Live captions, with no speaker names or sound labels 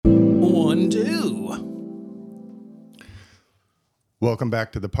Welcome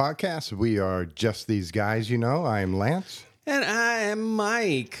back to the podcast. We are Just These Guys, you know. I am Lance. And I am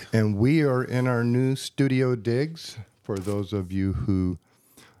Mike. And we are in our new studio digs. For those of you who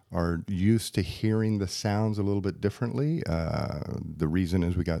are used to hearing the sounds a little bit differently, the reason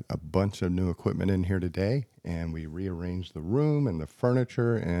is we got a bunch of new equipment in here today, and we rearranged the room and the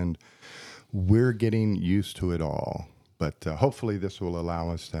furniture, and we're getting used to it all. But hopefully this will allow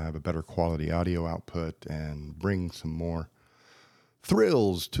us to have a better quality audio output and bring some more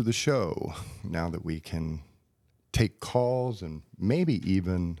thrills to the show now that we can take calls and maybe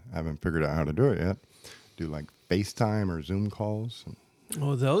even, I haven't figured out how to do it yet, do like FaceTime or Zoom calls.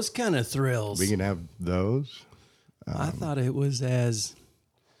 Oh, those kind of thrills. We can have those. I thought it was as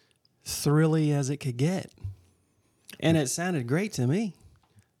thrilly as it could get. And it sounded great to me.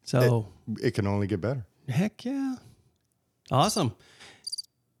 So It can only get better. heck yeah. Awesome.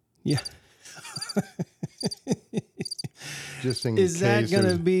 Yeah. Just in Is that case going to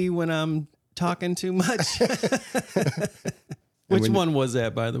there's- be when I'm talking too much? Which one was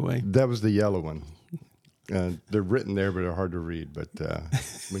that, by the way? That was the yellow one. They're written there, but they're hard to read. But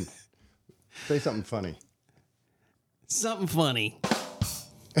say something funny. Something funny.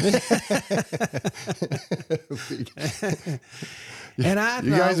 And I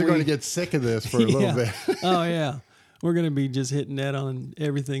You guys are going to get sick of this for a little bit. Oh, yeah. We're going to be just hitting that on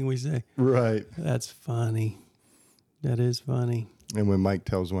everything we say. Right. That's funny. That is funny. And when Mike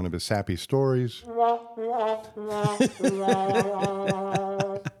tells one of his sappy stories,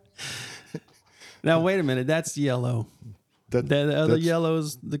 Now, wait a minute. That's yellow. The other that's- yellow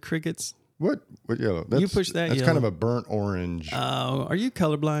is the crickets. What yellow? You push that That's yellow. kind of a burnt orange. Are you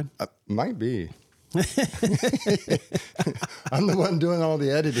colorblind? Might be. I'm the one doing all the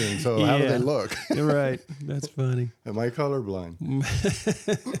editing, so how do Yeah. they look? You're right. That's funny. Am I colorblind?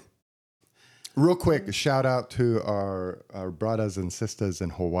 Real quick, a shout out to our brothers and sisters in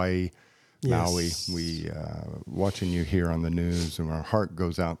Hawaii, Maui. Yes. We watching you here on the news, and our heart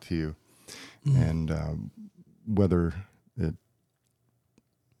goes out to you. And whether it,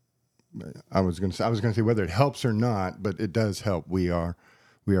 I was going to say whether it helps or not, but it does help. We are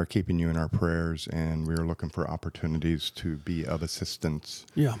keeping you in our prayers, and we are looking for opportunities to be of assistance,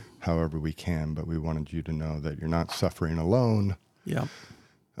 Yeah. however we can. But we wanted you to know that you're not suffering alone. Yeah.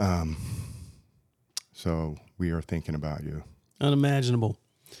 So we are thinking about you. Unimaginable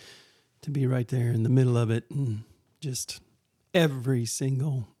to be right there in the middle of it and just every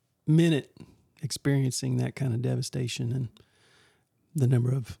single minute experiencing that kind of devastation and the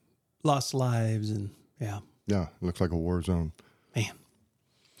number of lost lives. And yeah, Yeah, it looks like a war zone. man,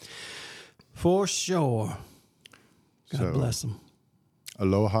 for sure. God So- bless them.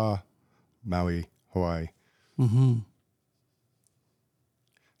 Aloha, Maui, Hawaii. Mm-hmm.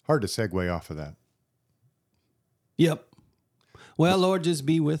 Hard to segue off of that. Yep. Well, Lord, just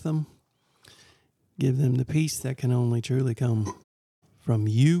be with them. Give them the peace that can only truly come from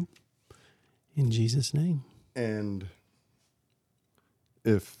you. In Jesus' name. And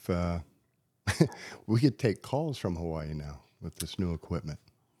if we could take calls from Hawaii now with this new equipment.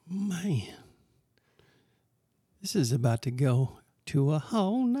 Man, this is about to go to a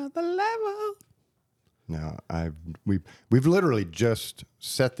whole nother level. Now, we've literally just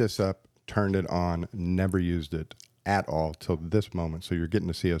set this up, turned it on, never used it at all till this moment. So you're getting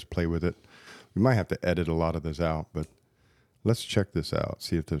to see us play with it. We might have to edit a lot of this out, but let's check this out,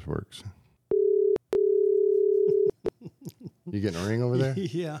 see if this works. You getting a ring over there?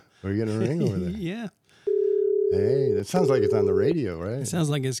 Yeah. Are you getting a ring over there? Yeah. Hey, that sounds like it's on the radio, right? It sounds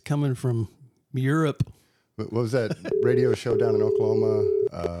like it's coming from Europe. What was that radio show down in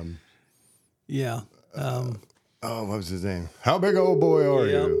Oklahoma? Yeah. Oh, what was his name? How big a old boy are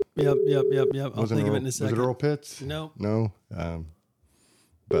you? Yep. I'll Wasn't think of Earl- it in a second. Was it Earl Pitts? No. No.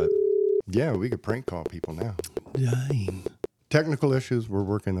 But yeah, we could prank call people now. Dang. Technical issues, we're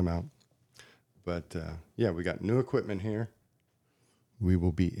working them out. But yeah, we got new equipment here. We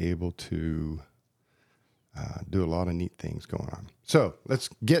will be able to do a lot of neat things going on. So let's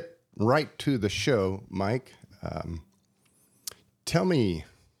get right to the show, Mike. Tell me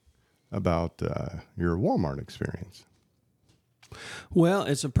about your Walmart experience. Well,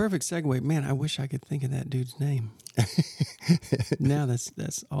 it's a perfect segue. Man, I wish I could think of that dude's name. Now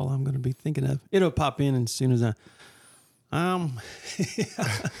that's all I'm going to be thinking of. It'll pop in as soon as I.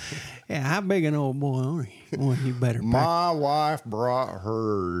 Yeah, how big an old boy are you? Boy, you better. My wife brought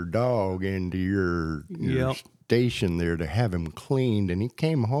her dog into your Yep. station there to have him cleaned, and he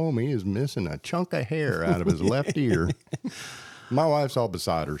came home. He is missing a chunk of hair out of his left ear. My wife's all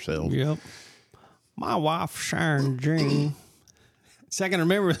beside herself. Yep. My wife, Sharon Jean. See, I can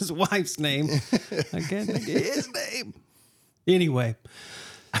remember his wife's name. I can't think of his name. Anyway,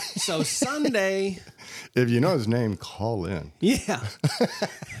 so Sunday, If you know his name, call in. yeah.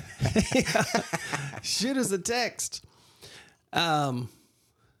 Yeah. Shoot us a text. Okay,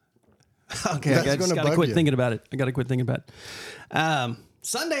 I That's just gonna got to bug quit you. thinking about it. I got to quit thinking about it.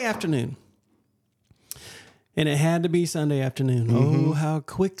 Sunday afternoon. And it had to be Sunday afternoon. Oh, how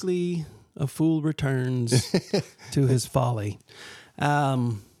quickly a fool returns to his folly.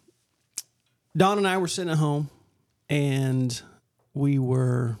 Dawn and I were sitting at home, and we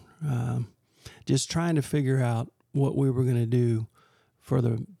were just trying to figure out what we were going to do for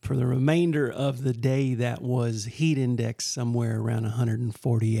the remainder of the day that was heat index somewhere around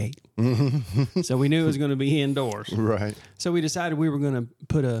 148. So we knew it was going to be indoors. Right. So we decided we were going to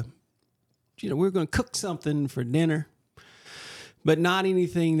put we were going to cook something for dinner, but not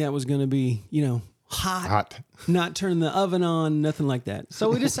anything that was going to be, hot, not turn the oven on, nothing like that.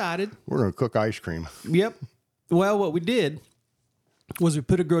 So we decided, We're going to cook ice cream. yep. Well, what we did was we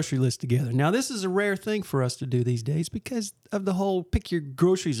put a grocery list together. Now, this is a rare thing for us to do these days because of the whole pick your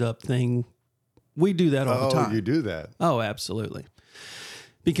groceries up thing. We do that all the time. You do that. Oh, absolutely.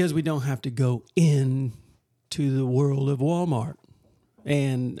 Because we don't have to go in to the world of Walmart.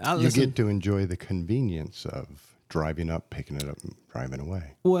 And You get to enjoy the convenience of driving up, picking it up, and driving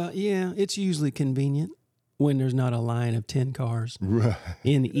away. Well, yeah, it's usually convenient when there's not a line of 10 cars Right.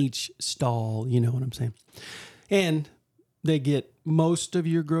 in each stall. You know what I'm saying? And they get most of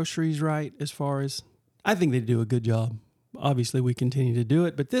your groceries right as far as I think they do a good job. Obviously, we continue to do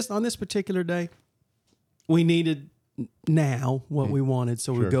it. But on this particular day, we needed now what we wanted.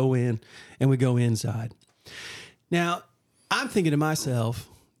 So we go in and we go inside. Now, I'm thinking to myself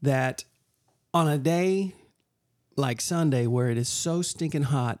that on a day like Sunday where it is so stinking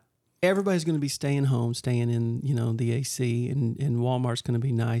hot, everybody's going to be staying home, staying in, the AC, and Walmart's going to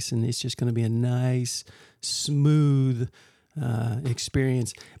be nice, and it's just going to be a nice, smooth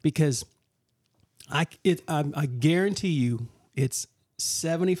experience because I guarantee you it's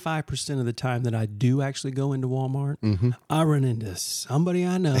 75% of the time that I do actually go into Walmart, I run into somebody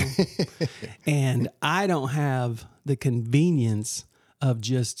I know, and I don't have the convenience of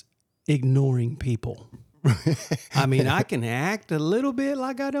just ignoring people. I mean, I can act a little bit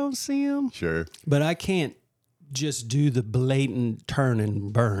like I don't see them, Sure. but I can't just do the blatant turn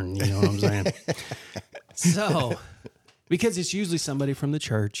and burn. You know what I'm saying? So, because it's usually somebody from the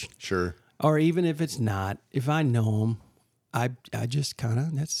church, Sure. or even if it's not, if I know them, I just kind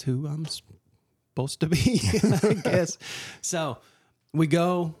of, that's who I'm supposed to be, I guess. So we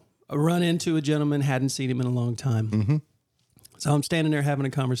go run into a gentleman, hadn't seen him in a long time. So I'm standing there having a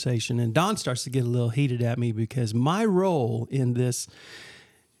conversation, and Don starts to get a little heated at me because my role in this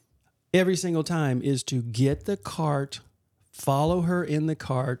every single time is to get the cart, follow her in the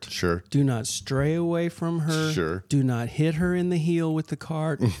cart. Sure. Do not stray away from her. Sure. Do not hit her in the heel with the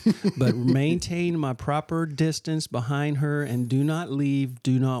cart, but maintain my proper distance behind her, and do not leave,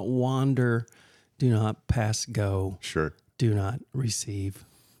 do not wander, do not pass go, Sure. do not receive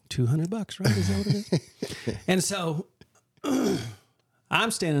 $200, right? Is that what it is? And so I'm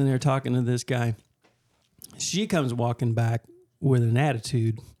standing there talking to this guy. She comes walking back with an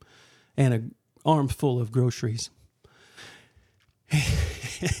attitude and an armful of groceries.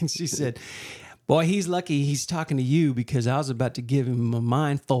 And she said, boy, he's lucky he's talking to you because I was about to give him a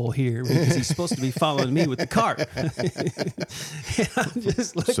mindful here because he's supposed to be following me with the cart. And I'm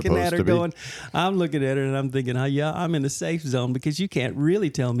just looking at her going, I'm looking at her and I'm thinking, oh, yeah, I'm in the safe zone because you can't really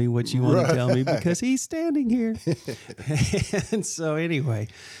tell me what you want to tell me because he's standing here. And so anyway,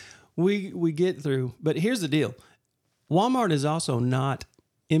 we get through. But here's the deal. Walmart is also not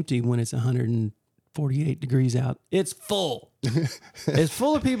empty when it's 148 degrees out. It's full. It's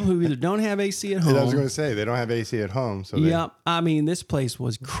full of people who either don't have AC at home. And I was going to say, they don't have AC at home. So Yeah. I mean, this place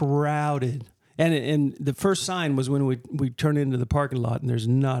was crowded. And the first sign was when we turned into the parking lot and there's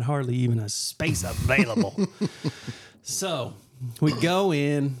not hardly even a space available. So we go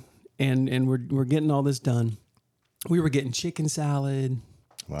in and we're getting all this done. We were getting chicken salad.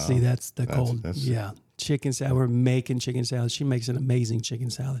 Wow. See, that's the cold. that's- Yeah. Chicken salad. We're making chicken salad. She makes an amazing chicken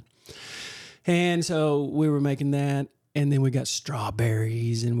salad. And so we were making that. And then we got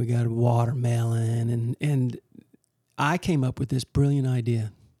strawberries and we got watermelon. And I came up with this brilliant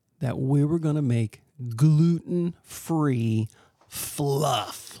idea that we were going to make gluten-free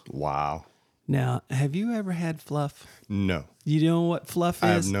fluff. Wow. Now, have you ever had fluff? No. You know what fluff is? I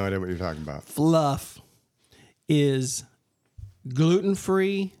have no idea what you're talking about. Fluff is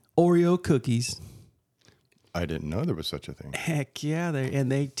gluten-free Oreo cookies. I didn't know there was such a thing. Heck yeah,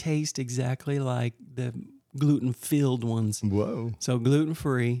 they taste exactly like the gluten-filled ones. Whoa. So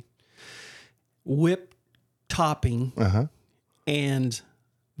gluten-free, whipped topping, Uh-huh. and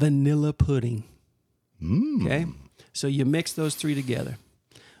vanilla pudding. Okay. So you mix those three together.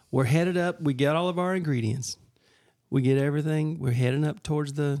 We're headed up. We get all of our ingredients. We get everything. We're heading up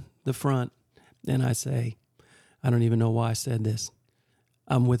towards the front. And I say, I don't even know why I said this.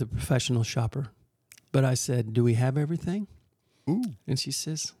 I'm with a professional shopper. But I said, do we have everything? Ooh. And she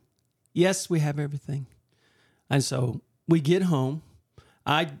says, yes, we have everything. And so we get home.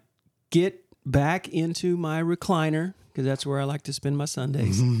 I get back into my recliner because that's where I like to spend my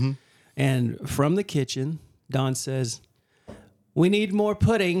Sundays. Mm-hmm. And from the kitchen, Don says, we need more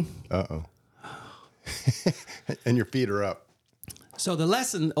pudding. Uh-oh. And your feet are up. So the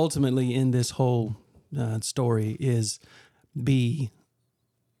lesson ultimately in this whole story is be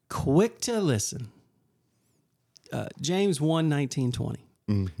quick to listen. James 1:19-20.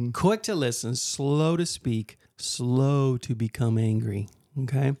 Mm-hmm. Quick to listen, slow to speak, slow to become angry.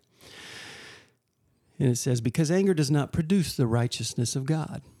 Okay? And it says, because anger does not produce the righteousness of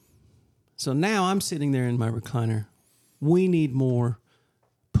God. So now I'm sitting there in my recliner. We need more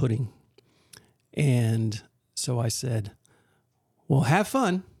pudding. And so I said, well, have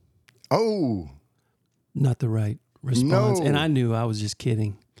fun. Oh. Not the right response. No. And I knew I was just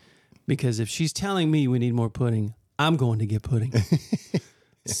kidding. Because if she's telling me we need more pudding, I'm going to get pudding.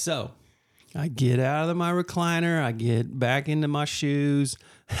 So I get out of my recliner. I get back into my shoes.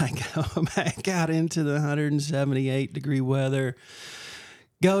 I go back out into the 178 degree weather.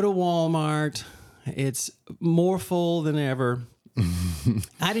 Go to Walmart. It's more full than ever.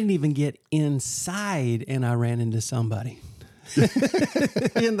 I didn't even get inside and I ran into somebody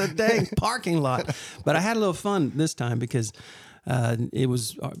in the dang parking lot. But I had a little fun this time because it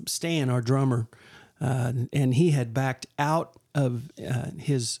was Stan, our drummer, and he had backed out of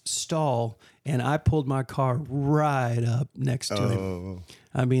his stall, and I pulled my car right up next to him.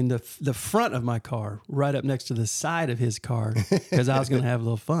 I mean, the front of my car, right up next to the side of his car, because I was going to have a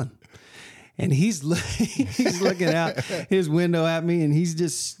little fun. And he's looking out his window at me, and he's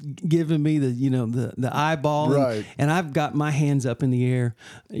just giving me the eyeball, right? And I've got my hands up in the air,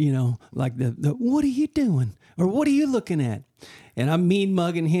 like the what are you doing, or what are you looking at? And I'm mean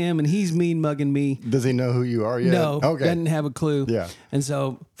mugging him, and he's mean mugging me. Does he know who you are yet? No, Okay. doesn't have a clue. Yeah. And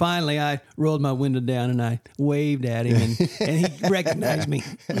so finally, I rolled my window down and I waved at him, and he recognized me.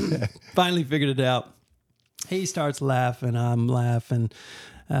 Finally figured it out. He starts laughing. I'm laughing.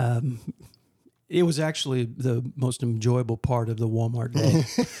 It was actually the most enjoyable part of the Walmart day.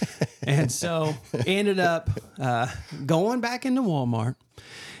 And so ended up going back into Walmart.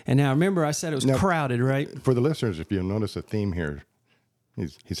 And now remember, I said it was crowded, right? For the listeners, if you'll notice a theme here,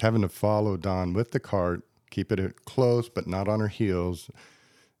 he's having to follow Dawn with the cart, keep it close, but not on her heels.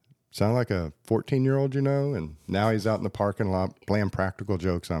 Sound like a 14-year-old, and now he's out in the parking lot playing practical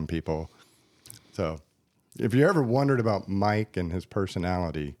jokes on people. So if you ever wondered about Mike and his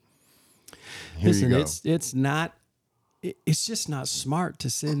personality, Listen, you go. It's just not smart to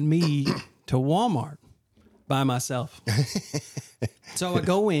send me to Walmart by myself. So I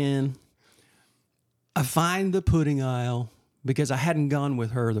go in, I find the pudding aisle because I hadn't gone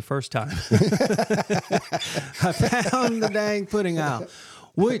with her the first time. I found the dang pudding aisle,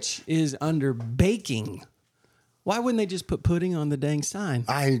 which is under baking. Why wouldn't they just put pudding on the dang sign?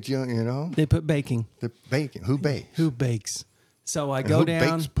 They put baking. The baking. Who bakes? Who bakes? So I And go who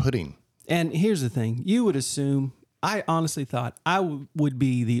down. bakes pudding? And here's the thing. You would assume, I honestly thought I would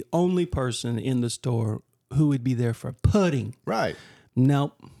be the only person in the store who would be there for pudding. Right.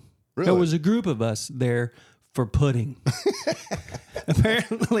 Nope. Really? There was a group of us there for pudding.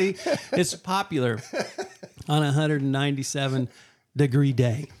 Apparently, it's popular on a 197 degree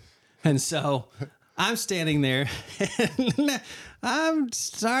day. And so I'm standing there and I'm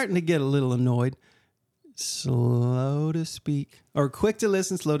starting to get a little annoyed. Slow to speak, or quick to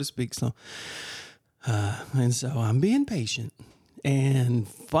listen, slow to speak. So, and so I'm being patient. And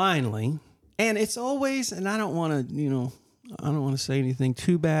finally, and it's always, and I don't want to say anything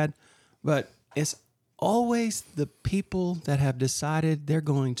too bad, but it's always the people that have decided they're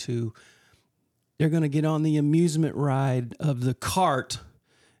going to get on the amusement ride of the cart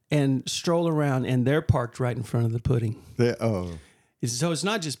and stroll around, and they're parked right in front of the pudding. So it's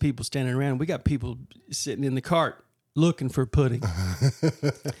not just people standing around. We got people sitting in the cart looking for pudding.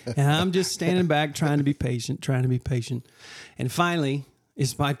 And I'm just standing back trying to be patient. And finally,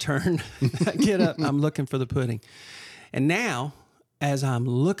 it's my turn. I get up. I'm looking for the pudding. And now, as I'm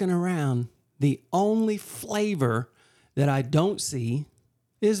looking around, the only flavor that I don't see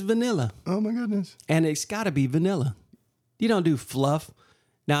is vanilla. Oh, my goodness. And it's got to be vanilla. You don't do fluff.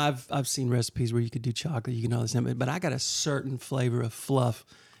 Now, I've seen recipes where you could do chocolate, you can all this, but I got a certain flavor of fluff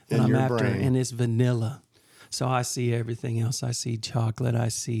that In I'm your after, brain. and it's vanilla. So I see everything else. I see chocolate. I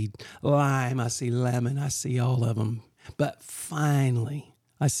see lime. I see lemon. I see all of them. But finally,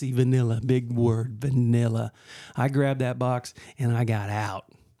 I see vanilla. Big word, vanilla. I grabbed that box and I got out.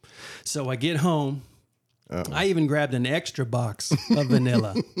 So I get home. I even grabbed an extra box of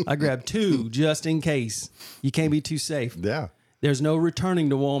vanilla. I grabbed 2 just in case. You can't be too safe. Yeah. There's no returning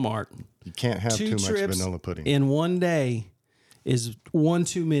to Walmart. You can't have 2 too much trips vanilla pudding. in one day is 1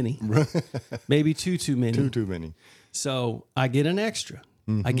 too many. Maybe 2 too many. 2 too many. So I get an extra.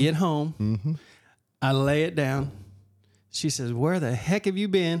 I get home. I lay it down. She says, "Where the heck have you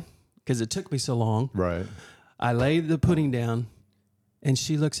been?" Because it took me so long. Right. I laid the pudding down, and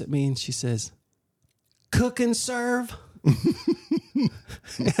she looks at me and she says, "Cook and serve."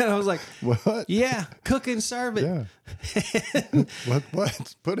 And I was like, What? "Yeah, cook and serve it." Yeah.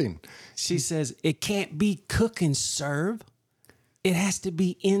 What's pudding? She says, "It can't be cook and serve. It has to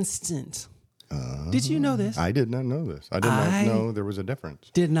be instant." Did you know this? I did not know this. I did not know there was a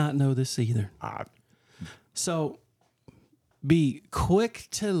difference. Did not know this either. So be quick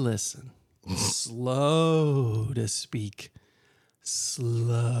to listen, slow to speak,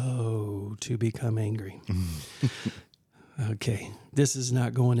 slow to become angry. Okay, this is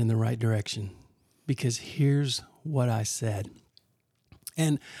not going in the right direction because here's what I said.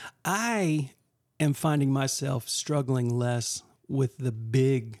 And I am finding myself struggling less with the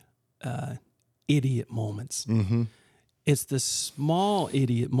big idiot moments. It's the small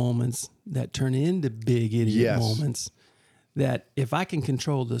idiot moments that turn into big idiot moments. That if I can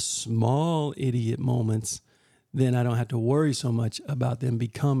control the small idiot moments, then I don't have to worry so much about them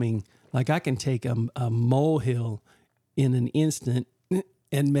becoming like I can take a molehill in an instant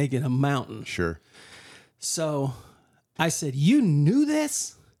and make it a mountain. Sure. So I said, "You knew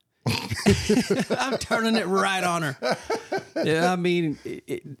this?" I'm turning it right on her. Yeah, I mean,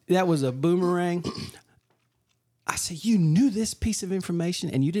 that was a boomerang. I said, "You knew this piece of information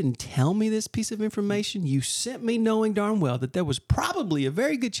and you didn't tell me this piece of information. You sent me knowing darn well that there was probably a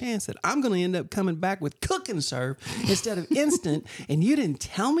very good chance that I'm going to end up coming back with cook and serve instead of instant. And you didn't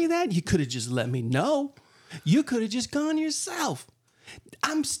tell me that. You could have just let me know. You could have just gone yourself.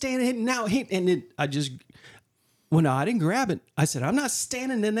 I'm standing now." Well, no, I didn't grab it. I said, "I'm not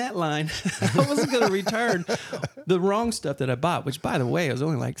standing in that line." I wasn't going to return the wrong stuff that I bought, which, by the way, it was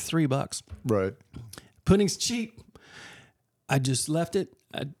only like $3. Right. Pudding's cheap. I just left it.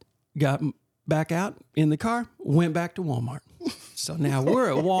 I got back out in the car, went back to Walmart. So now we're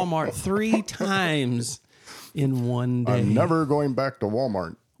at Walmart 3 times in one day. I'm never going back to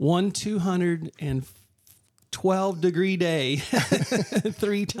Walmart. 212-degree day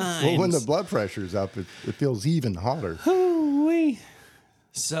 3 times. Well, when the blood pressure's up, it feels even hotter. Ooh-wee.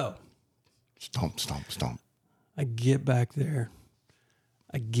 So Stomp, stomp, stomp. I get back there.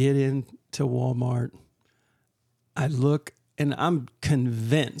 I get into Walmart. I look, and I'm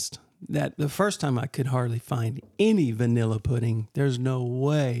convinced that the first time I could hardly find any vanilla pudding. There's no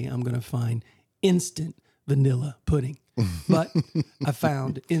way I'm going to find instant vanilla pudding. But I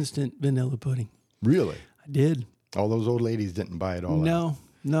found instant vanilla pudding. Really? I did. All those old ladies didn't buy it all out.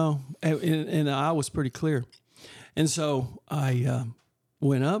 No. And I was pretty clear. And so I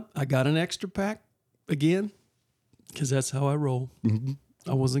went up. I got an extra pack again because that's how I roll. Mm-hmm.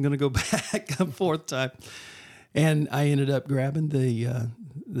 I wasn't going to go back a 4th time. And I ended up grabbing the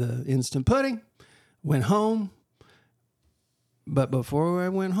instant pudding, went home. But before I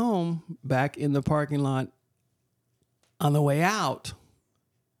went home, back in the parking lot, on the way out,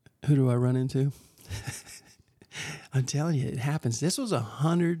 who do I run into? I'm telling you, it happens. This was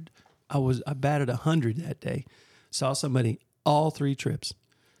 100. I batted 100 that day. Saw somebody all 3 trips.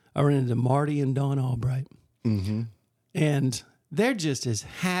 I ran into Marty and Dawn Albright. Mm-hmm. And they're just as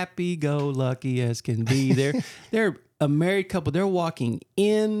happy-go-lucky as can be. They're a married couple. They're walking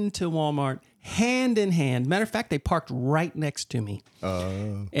into Walmart hand in hand. Matter of fact, they parked right next to me.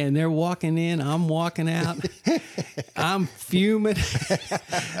 And they're walking in. I'm walking out. I'm fuming.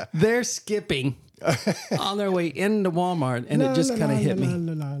 They're skipping on their way into Walmart. And it just kind of hit me.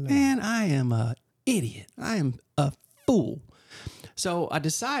 Man, I am an idiot. I am a fool. So I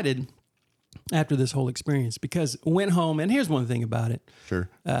decided after this whole experience, because I went home, and here's one thing about it. Sure.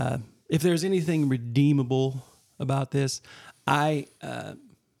 If there's anything redeemable about this, I'm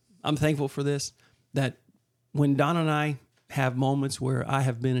thankful for this, that when Donna and I have moments where I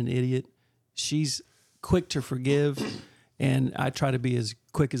have been an idiot, she's quick to forgive, and I try to be as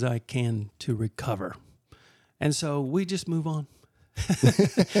quick as I can to recover. And so we just move on.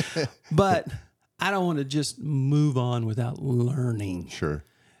 But I don't want to just move on without learning. Sure.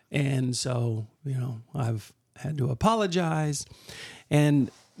 And so, I've had to apologize. And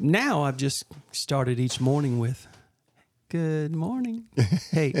now I've just started each morning with, "Good morning.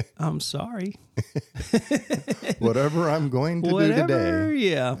 Hey, I'm sorry." Whatever I'm going to do Whatever, today.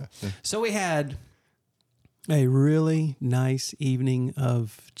 yeah. So we had a really nice evening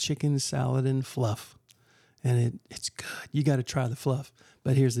of chicken salad and fluff, and it's good. You got to try the fluff.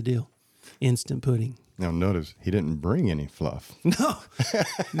 But here's the deal: instant pudding. Now notice he didn't bring any fluff. No,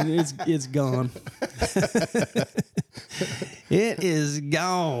 it's gone. It is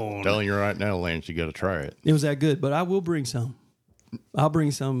gone. Telling you right now, Lance, you got to try it. It was that good, but I will bring some. I'll bring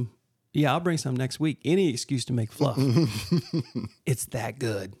some. Yeah, I'll bring some next week. Any excuse to make fluff. It's that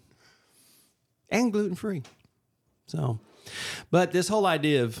good. And gluten-free. So, but this whole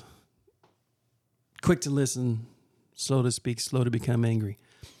idea of quick to listen, slow to speak, slow to become angry.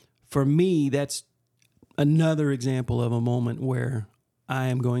 For me, that's another example of a moment where I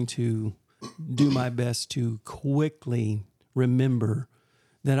am going to do my best to quickly remember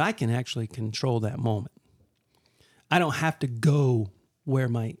that I can actually control that moment. I don't have to go where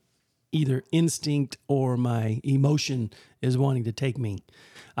my either instinct or my emotion is wanting to take me.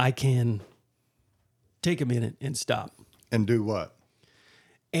 I can take a minute and stop And do what?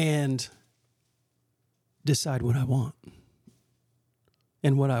 and decide what I want.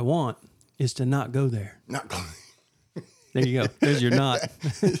 And what I want is to not go there. Not going. There you go. There's your not.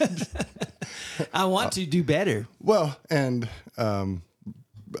 I want to do better. Well, and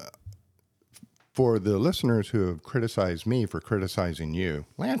for the listeners who have criticized me for criticizing you,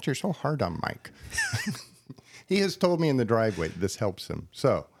 Lance, you're so hard on Mike. He has told me in the driveway this helps him.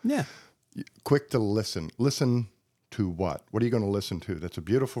 So, Yeah. quick to listen. Listen to what? What are you going to listen to? That's a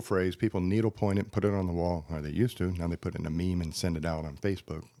beautiful phrase. People needlepoint it and put it on the wall. Or they used to. Now they put it in a meme and send it out on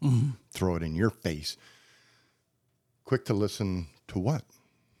Facebook. Throw it in your face. Quick to listen to what?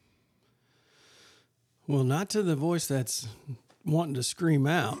 Well, not to the voice that's wanting to scream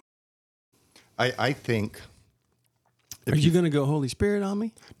out. I think... Are you going to go Holy Spirit on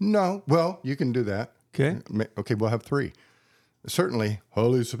me? No. Well, you can do that. Okay. Okay, we'll have three. Certainly,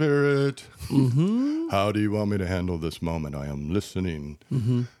 Holy Spirit, how do you want me to handle this moment? I am listening.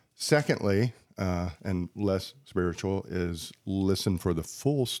 Secondly, and less spiritual, is listen for the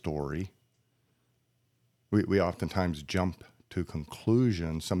full story. We oftentimes jump to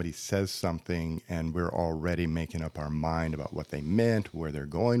conclusions. Somebody says something, and we're already making up our mind about what they meant, where they're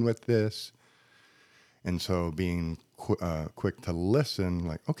going with this. And so being quick to listen,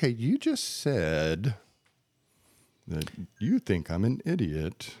 like, okay, you just said that you think I'm an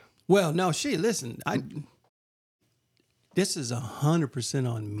idiot. Well, no, listen, this is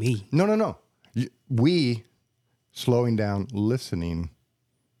 100% on me. No. We slowing down, listening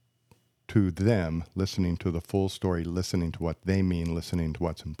to them, listening to the full story, listening to what they mean, listening to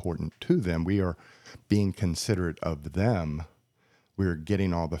what's important to them. We are being considerate of them. We're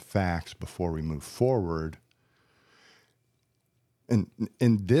getting all the facts before we move forward. And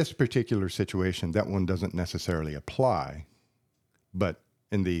in this particular situation, that one doesn't necessarily apply. But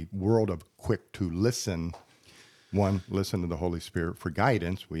in the world of quick to listen, one, listen to the Holy Spirit for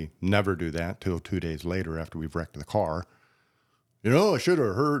guidance. We never do that till 2 days later after we've wrecked the car. You know, I should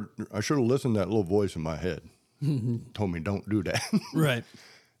have listened to that little voice in my head. Told me don't do that. Right.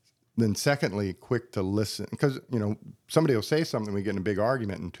 Then secondly, quick to listen. Because, somebody will say something, we get in a big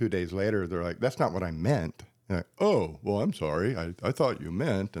argument, and 2 days later, they're like, that's not what I meant. Like, oh, well, I'm sorry. I thought you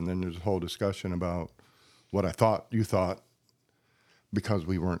meant. And then there's a whole discussion about what I thought you thought because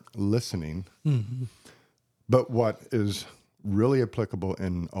we weren't listening. Mm-hmm. But what is really applicable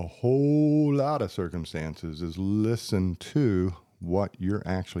in a whole lot of circumstances is listen to what you're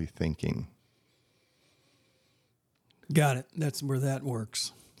actually thinking. Got it. That's where that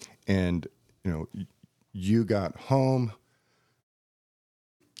works. And, you got home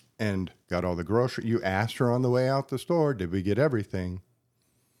and got all the groceries. You asked her on the way out the store, did we get everything?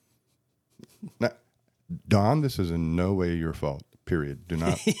 Now, Dawn, this is in no way your fault, period. Do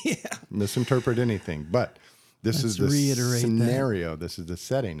not misinterpret anything. But this is the scenario. This is the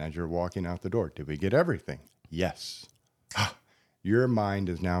setting as you're walking out the door. Did we get everything? Yes. Your mind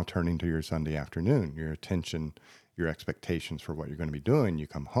is now turning to your Sunday afternoon, your attention, your expectations for what you're going to be doing. You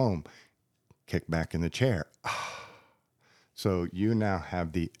come home, kick back in the chair. So you now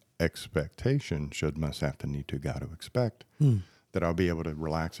have the expectation, should, must, have to, need to, got to, expect, that I'll be able to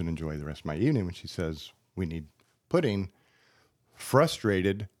relax and enjoy the rest of my evening. When she says we need pudding,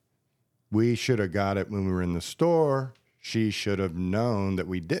 frustrated, we should have got it when we were in the store. She should have known that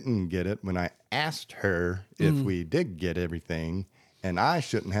we didn't get it when I asked her if we did get everything, and I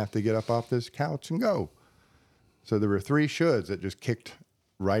shouldn't have to get up off this couch and go. So there were three shoulds that just kicked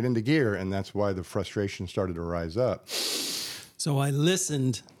right into gear, and that's why the frustration started to rise up. So I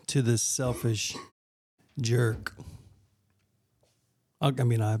listened to this selfish jerk.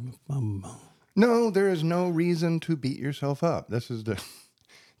 I'm No, there is no reason to beat yourself up.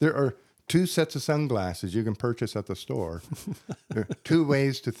 There are two sets of sunglasses you can purchase at the store. There are two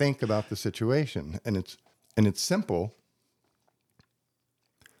ways to think about the situation, and it's simple.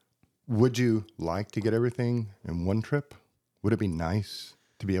 Would you like to get everything in one trip? Would it be nice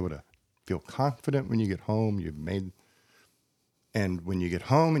to be able to feel confident when you get home? And when you get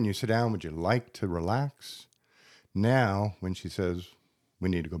home and you sit down, would you like to relax? Now, when she says we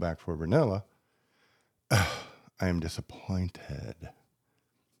need to go back for vanilla, I am disappointed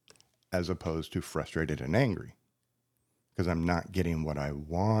as opposed to frustrated and angry because I'm not getting what I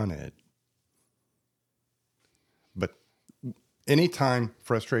wanted. But anytime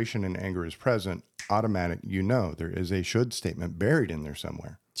frustration and anger is present, automatic, there is a should statement buried in there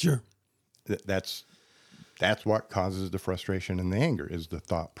somewhere. sure. That's what causes the frustration and the anger is the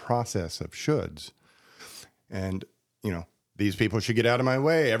thought process of shoulds. And, these people should get out of my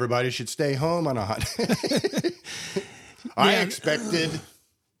way. Everybody should stay home on a hot day. I expected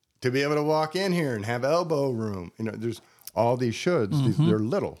to be able to walk in here and have elbow room. There's all these shoulds. They're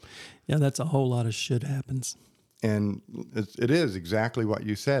little. Yeah, that's a whole lot of shit happens. And it is exactly what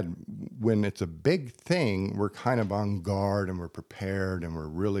you said. When it's a big thing, we're kind of on guard and we're prepared and we're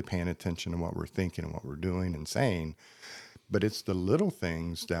really paying attention to what we're thinking and what we're doing and saying. But it's the little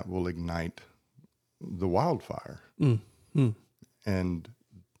things that will ignite the wildfire. And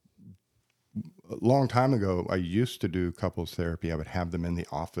a long time ago, I used to do couples therapy. I would have them in the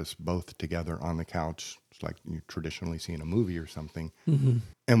office, both together on the couch. It's like you traditionally see in a movie or something. Mm-hmm.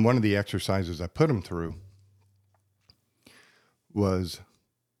 And one of the exercises I put them through was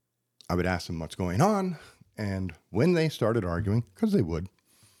I would ask them what's going on. And when they started arguing, because they would,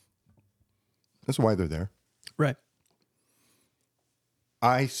 that's why they're there. Right.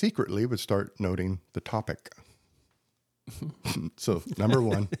 I secretly would start noting the topic. So, number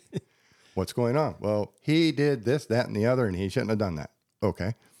one, what's going on? Well, he did this, that, and the other, and he shouldn't have done that.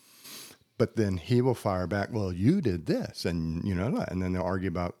 Okay. But then he will fire back, well, you did this, and and then they'll argue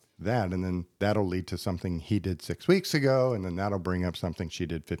about that, and then that'll lead to something he did 6 weeks ago, and then that'll bring up something she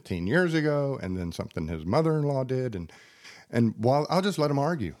did 15 years ago, and then something his mother-in-law did, and while I'll just let them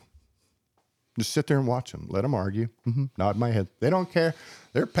argue. Just sit there and watch them. Let them argue. Nod my head. They don't care.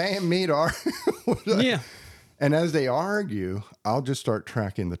 They're paying me to argue. Yeah. And as they argue, I'll just start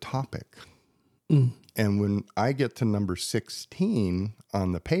tracking the topic. And when I get to number 16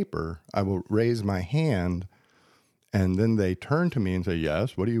 on the paper, I will raise my hand, and then they turn to me and say,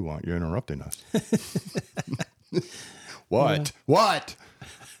 yes, what do you want? You're interrupting us. What? Yeah. What?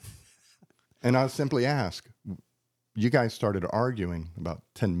 And I'll simply ask, you guys started arguing about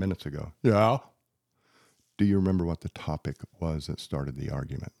 10 minutes ago. Yeah. Do you remember what the topic was that started the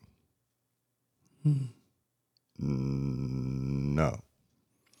argument? No.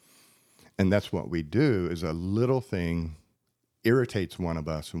 And that's what we do is a little thing irritates one of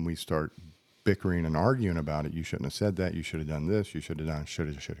us when we start bickering and arguing about it. You shouldn't have said that. You should have done this. You should have done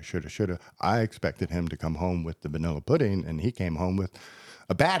shoulda. I expected him to come home with the vanilla pudding, and he came home with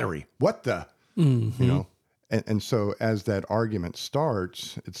a battery. What the? Mm-hmm. And so as that argument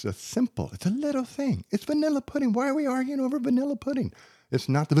starts, it's a little thing. It's vanilla pudding. Why are we arguing over vanilla pudding? It's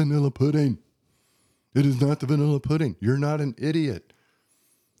not the vanilla pudding. It is not the vanilla pudding. You're not an idiot.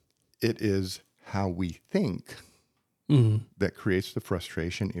 It is how we think that creates the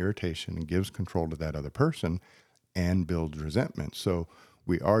frustration, irritation, and gives control to that other person and builds resentment. So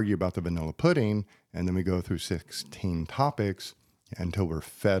we argue about the vanilla pudding, and then we go through 16 topics until we're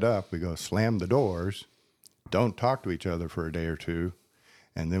fed up. We go slam the doors, don't talk to each other for a day or two,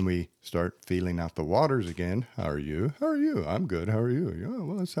 and then we start feeling out the waters again. How are you? How are you? I'm good. How are you? Oh,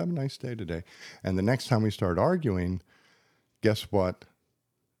 well, let's have a nice day today. And the next time we start arguing, guess what?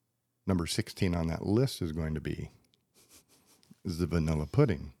 Number 16 on that list is going to be is the vanilla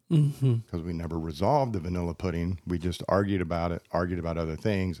pudding. Because we never resolved the vanilla pudding. We just argued about it, argued about other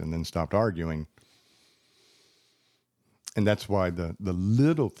things, and then stopped arguing. And that's why the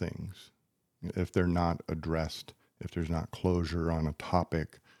little things, if they're not addressed, if there's not closure on a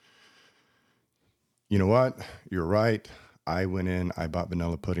topic, you know what? You're right. I went in, I bought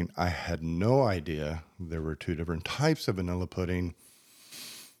vanilla pudding. I had no idea there were two different types of vanilla pudding.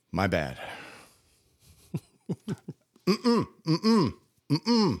 My bad.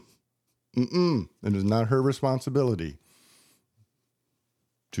 It is not her responsibility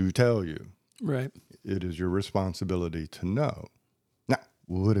to tell you. Right. It is your responsibility to know. Now,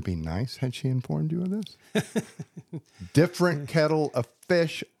 would it be nice had she informed you of this? Different kettle of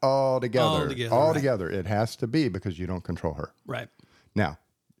fish altogether. Altogether. Right. It has to be because you don't control her. Right. Now,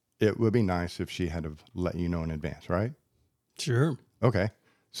 it would be nice if she had have let you know in advance, right? Sure. Okay.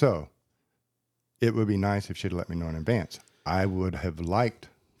 So it would be nice if she'd let me know in advance. I would have liked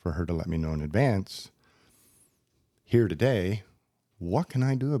for her to let me know in advance. Here today, what can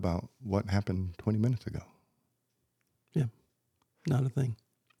I do about what happened 20 minutes ago? Yeah. Not a thing.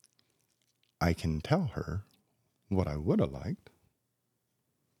 I can tell her what I would have liked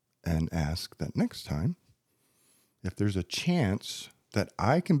and ask that next time, if there's a chance that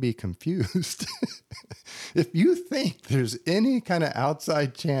I can be confused, if you think there's any kind of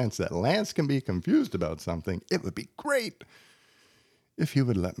outside chance that Lance can be confused about something, it would be great if you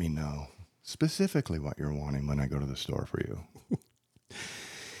would let me know specifically what you're wanting when I go to the store for you.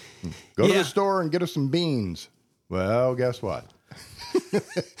 Go to the store and get us some beans. Well, guess what?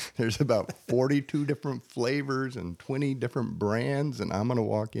 There's about 42 different flavors and 20 different brands, and I'm going to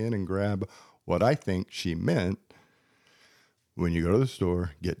walk in and grab what I think she meant. When you go to the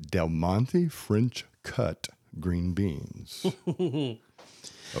store, get Del Monte French cut green beans.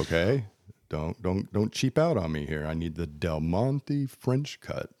 Okay? Don't cheap out on me here. I need the Del Monte French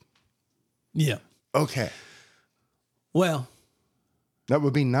cut. Yeah. Okay. Well, that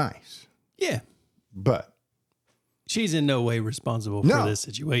would be nice. Yeah. But she's in no way responsible for this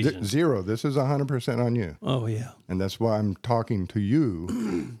situation. Zero. This is 100% on you. Oh, yeah. And that's why I'm talking to you.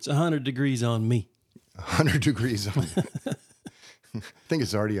 It's 100 degrees on me. 100 degrees on you. I think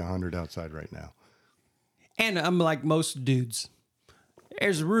it's already 100 outside right now. And I'm like most dudes.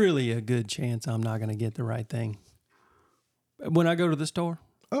 There's really a good chance I'm not going to get the right thing. When I go to the store,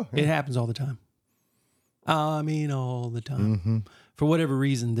 it happens all the time. I mean, all the time. Mm-hmm. For whatever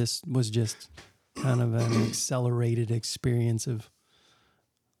reason, this was just kind of an accelerated experience of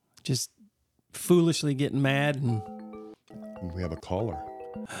just foolishly getting mad. And we have a caller.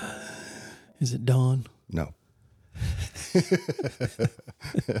 Is it Dawn? No.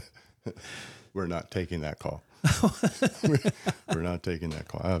 We're not taking that call. We're not taking that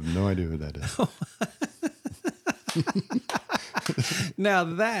call. I have no idea who that is. Now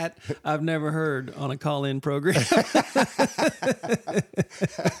that I've never heard on a call-in program.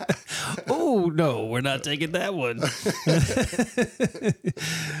 Oh, no, we're not taking that one.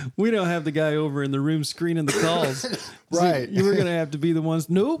 We don't have the guy over in the room screening the calls. Right. So you were going to have to be the ones,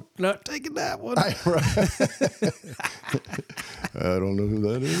 nope, not taking that one. I don't know who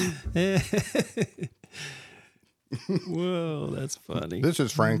that is. Whoa, that's funny. This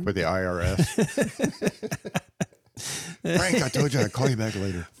is Frank with the IRS. Frank, I told you I'd call you back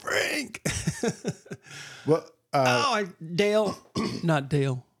later. Frank. Well, Dale, not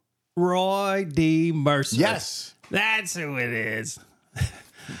Dale. Roy D. Mercer. Yes. That's who it is.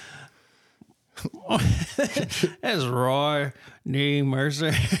 That's Roy D.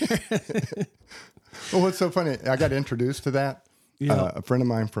 Mercer. Well, what's so funny, I got introduced to that. Yeah. A friend of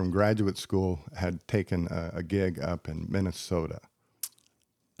mine from graduate school had taken a gig up in Minnesota.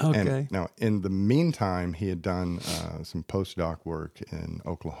 Okay. And now, in the meantime, he had done some postdoc work in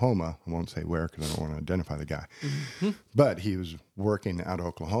Oklahoma. I won't say where because I don't want to identify the guy. Mm-hmm. But he was working out of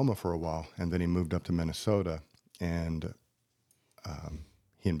Oklahoma for a while, and then he moved up to Minnesota. And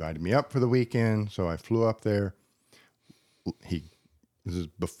he invited me up for the weekend, so I flew up there. This is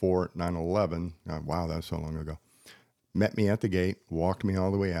before 9/11. Wow, that was so long ago. Met me at the gate, walked me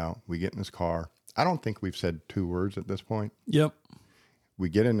all the way out. We get in his car. I don't think we've said 2 words at this point. Yep. We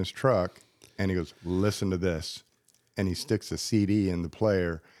get in his truck, and he goes, listen to this. And he sticks a CD in the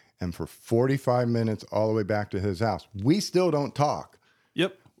player. And for 45 minutes, all the way back to his house, we still don't talk.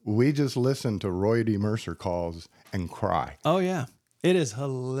 Yep. We just listen to Roy D. Mercer calls and cry. Oh, yeah. It is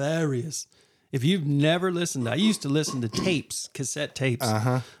hilarious. If you've never listened, I used to listen to tapes, cassette tapes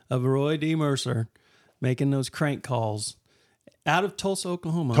of Roy D. Mercer making those crank calls out of Tulsa,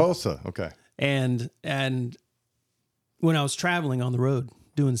 Oklahoma. Tulsa, okay. And when I was traveling on the road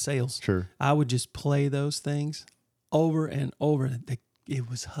doing sales, sure, I would just play those things over and over. It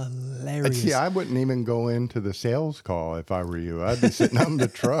was hilarious. See, I wouldn't even go into the sales call if I were you. I'd be sitting on the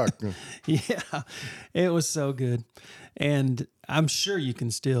truck. Yeah, it was so good. And I'm sure you can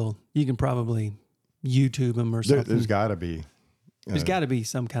probably YouTube them or something. There's got to be. There's got to be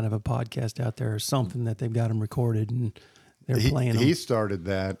some kind of a podcast out there or something that they've got them recorded and they're playing them. He started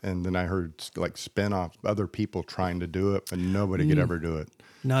that, and then I heard like spin-offs, other people trying to do it, but nobody could ever do it.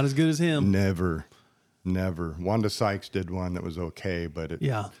 Not as good as him. Never. Wanda Sykes did one that was okay, but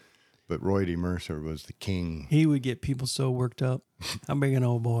But Roy D. Mercer was the king. He would get people so worked up. How big an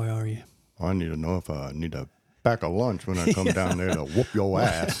old boy are you? I need to know if I need to pack a lunch when I come down there to whoop your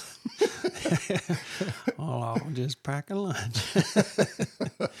ass. Oh, I'll just pack a lunch.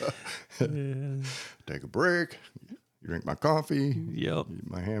 Yeah. Take a break. You drink my coffee. Yep. Eat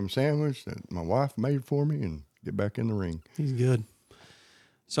my ham sandwich that my wife made for me, and get back in the ring. He's good.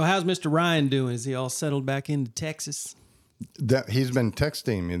 So how's Mr. Ryan doing? Is he all settled back into Texas? He's been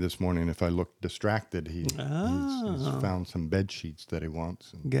texting me this morning. If I look distracted, he's found some bed sheets that he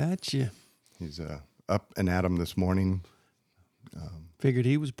wants. And Gotcha. he's up and at 'em this morning. Figured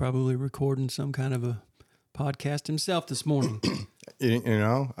he was probably recording some kind of a podcast himself this morning.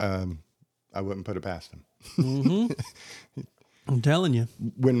 I wouldn't put it past him. I'm telling you.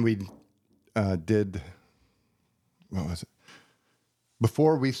 When we did, what was it?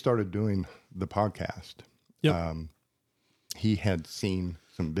 Before we started doing the podcast, Yep. he had seen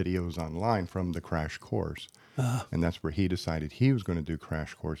some videos online from the Crash Course. And that's where he decided he was going to do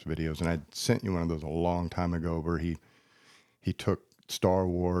Crash Course videos. And I sent you one of those a long time ago where he took Star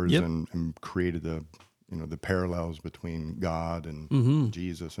Wars Yep. and created the parallels between God and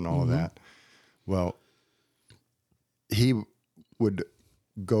Jesus and all of that. Well, he would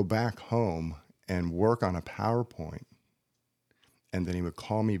go back home and work on a PowerPoint, and then he would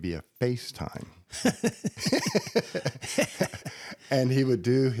call me via FaceTime. And he would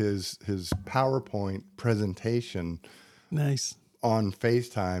do his PowerPoint presentation Nice. on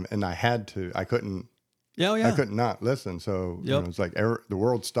FaceTime, and I couldn't Yeah, yeah. I couldn't not listen. So Yep. it's like the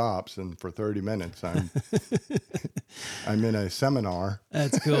world stops, and for 30 minutes, I'm in a seminar.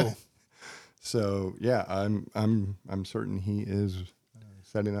 That's cool. So yeah, I'm certain he is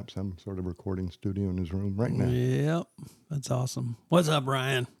setting up some sort of recording studio in his room right now. Yep. That's awesome. What's up,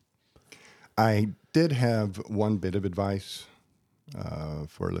 Ryan? I did have one bit of advice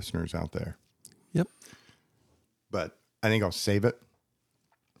for listeners out there, Yep. but I think I'll save it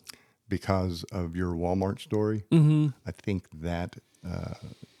because of your Walmart story. I think that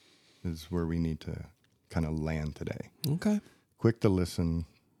is where we need to kind of land today. Okay. Quick to listen,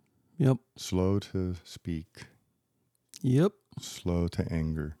 Yep. slow to speak, Yep. slow to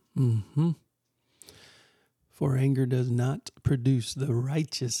anger. For anger does not produce the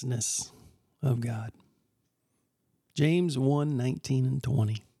righteousness of God. James 1:19 and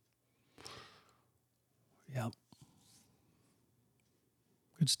 20. Yep.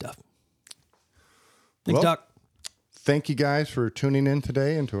 Good stuff. Thanks, Well, Doc. Thank you guys for tuning in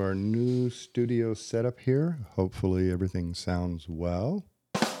today into our new studio setup here. Hopefully everything sounds well.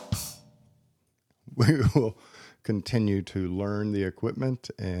 We will continue to learn the equipment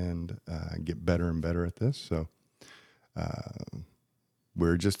and get better and better at this. So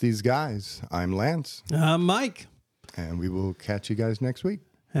we're just these guys. I'm Lance, Mike. and we will catch you guys next week.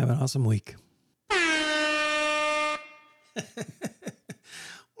 Have an awesome week.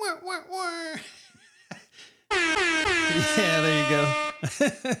 Yeah, there you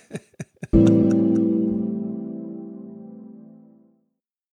go.